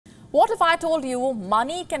What if I told you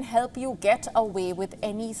money can help you get away with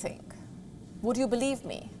anything? Would you believe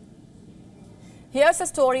me? Here's the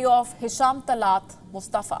story of Hisham Talaat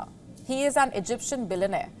Moustafa. He is an Egyptian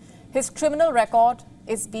billionaire. His criminal record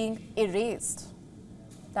is being erased.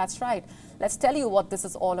 That's right. Let's tell you what this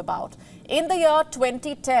is all about. In the year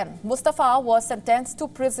 2010, Moustafa was sentenced to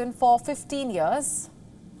prison for 15 years.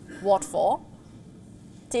 What for?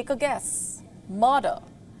 Take a guess. Murder.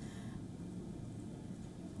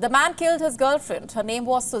 The man killed his girlfriend. Her name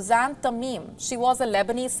was Suzanne Tamim. She was a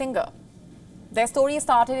Lebanese singer. Their story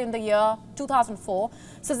started in the year 2004.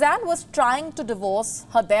 Suzanne was trying to divorce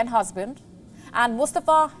her then husband, and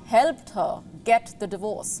Moustafa helped her get the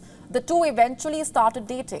divorce. The two eventually started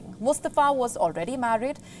dating. Moustafa was already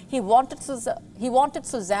married. He wanted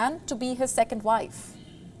Suzanne to be his second wife.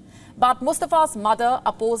 But Moustafa's mother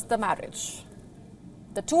opposed the marriage.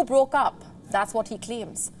 The two broke up. That's what he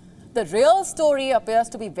claims. The real story appears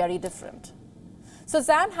to be very different.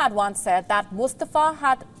 Suzanne had once said that Moustafa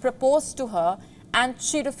had proposed to her and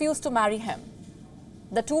she refused to marry him.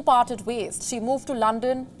 The two parted ways. She moved to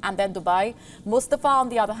London and then Dubai. Moustafa, on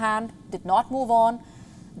the other hand, did not move on.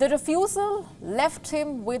 The refusal left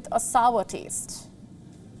him with a sour taste.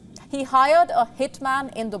 He hired a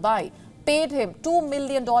hitman in Dubai, paid him $2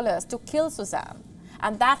 million to kill Suzanne.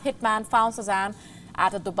 And that hitman found Suzanne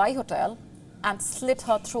at a Dubai hotel and slit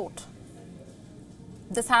her throat.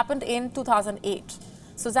 This happened in 2008.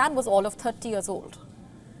 Suzanne was all of 30 years old.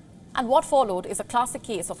 And what followed is a classic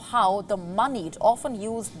case of how the moneyed often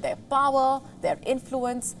used their power, their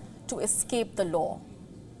influence to escape the law.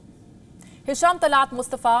 Hisham Talaat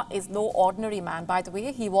Moustafa is no ordinary man, by the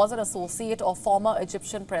way. He was an associate of former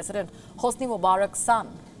Egyptian President Hosni Mubarak's son,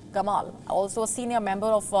 Gamal, also a senior member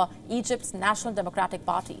of Egypt's National Democratic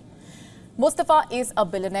Party. Moustafa is a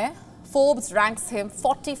billionaire. Forbes ranks him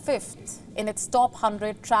 45th in its top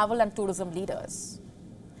 100 travel and tourism leaders.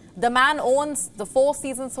 The man owns the Four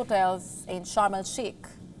Seasons hotels in Sharm el-Sheikh,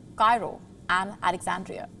 Cairo, and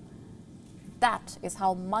Alexandria. That is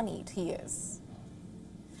how moneyed he is.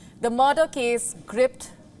 The murder case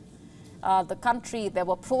gripped the country. There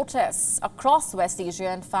were protests across West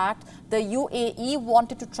Asia. In fact, the UAE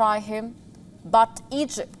wanted to try him, but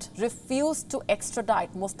Egypt refused to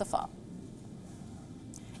extradite Moustafa.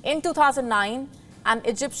 In 2009, an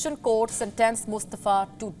Egyptian court sentenced Moustafa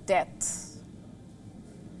to death.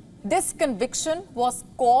 This conviction was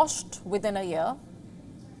quashed within a year.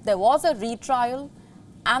 There was a retrial,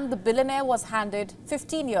 and the billionaire was handed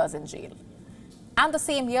 15 years in jail. And the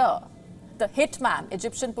same year, the hitman,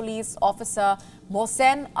 Egyptian police officer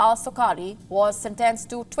Mohsen al-Sokari, was sentenced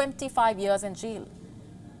to 25 years in jail.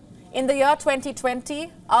 In the year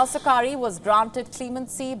 2020, al-Sokari was granted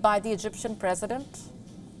clemency by the Egyptian president.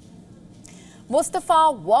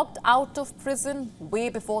 Moustafa walked out of prison way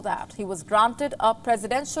before that. He was granted a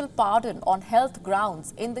presidential pardon on health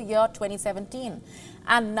grounds in the year 2017.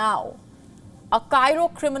 And now, a Cairo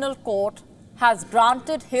criminal court has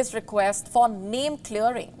granted his request for name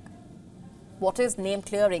clearing. What is name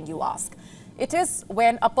clearing, you ask? It is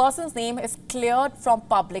when a person's name is cleared from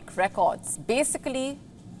public records. Basically,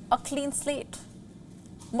 a clean slate.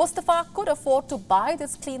 Moustafa could afford to buy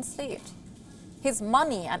this clean slate. His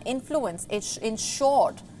money and influence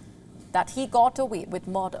ensured that he got away with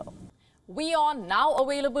murder. WION now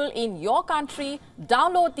available in your country.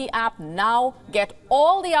 Download the app now. Get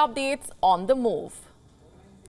all the updates on the move.